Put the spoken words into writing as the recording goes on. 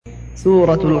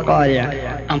Suratul Qari'ah.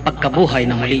 Ang pagkabuhay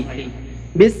na muli.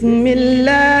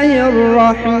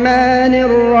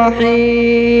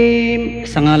 Bismillahirrahmanirrahim.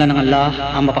 Sa ngalan ng Allah,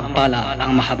 ang mapagpala,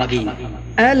 ang mahabagin.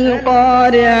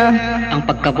 Al-Qari'ah. Ang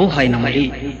pagkabuhay na muli.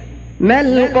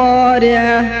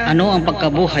 Mal-Qari'ah. Ano ang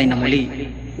pagkabuhay na muli?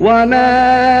 Wama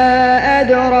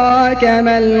adraka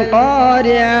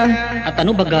mal-Qari'ah. At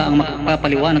ano baga ang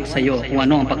makapaliwanag sa iyo kung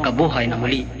ano ang pagkabuhay na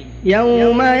muli?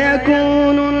 Yawma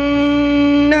yakunun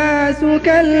nasu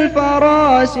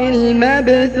kal-farashil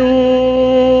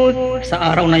mabthuth. Sa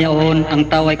araw na yaon, ang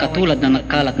tao ay katulad ng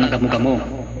nagkalat na gamo-gamo.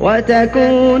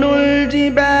 وتكون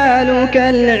الجبال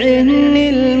كالعهن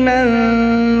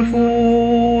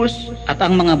المنفوش. At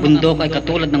ang mga bundok ay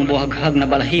katulad ng buhaghag na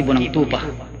balahibo ng tupa.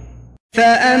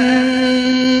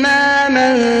 فأما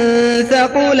من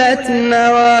ثقلت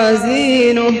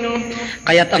موازينه.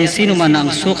 Kaya't ang sino man na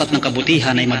ang sukat ng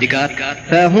kabutihan ay mabigat,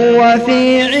 فهو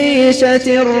في عيشة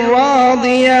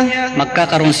راضية.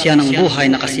 magkakaroon siya ng buhay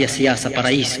na kasiyasiya sa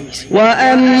paraiso.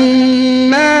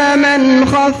 وأما من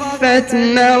خفت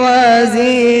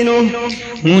موازينه.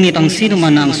 Ngunit ang sino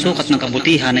man na ang sukat ng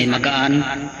kabutihan ay magaan,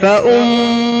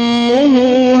 فأمه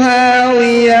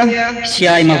هاوية.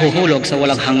 siya ay mahuhulog sa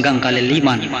walang hanggang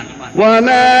kaliliman.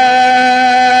 وما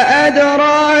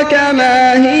أدراك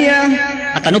ما هي.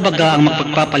 At ano baga ang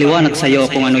magpagpapaliwanag sa iyo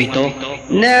kung ano ito?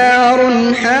 نار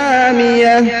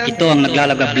حامية. Ito ang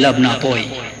naglalagablab na apoy.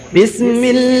 بسم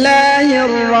الله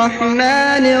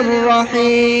الرحمن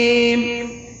الرحيم.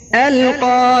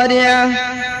 القارعة.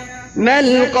 ما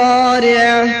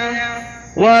القارعة.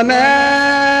 وما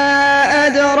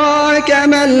أدراك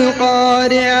ما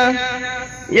القارعة.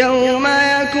 يوم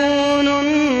يكون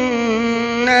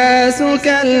الناس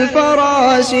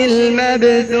كالفراش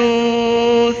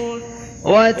المبثوث.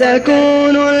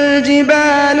 وتكون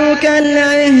الجبال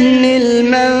كالعهن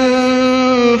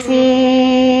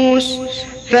المنفوش.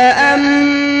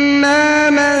 فأما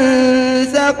من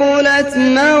ثقلت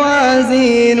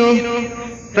موازينه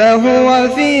فهو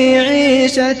في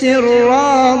عيشة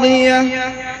راضية.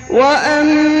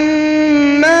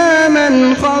 وأما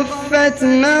من خفت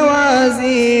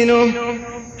موازينه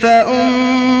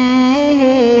فأمه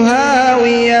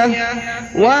هاوية.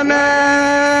 وما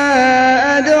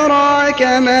أدراك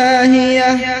ما هي.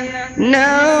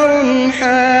 نار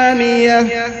حامية.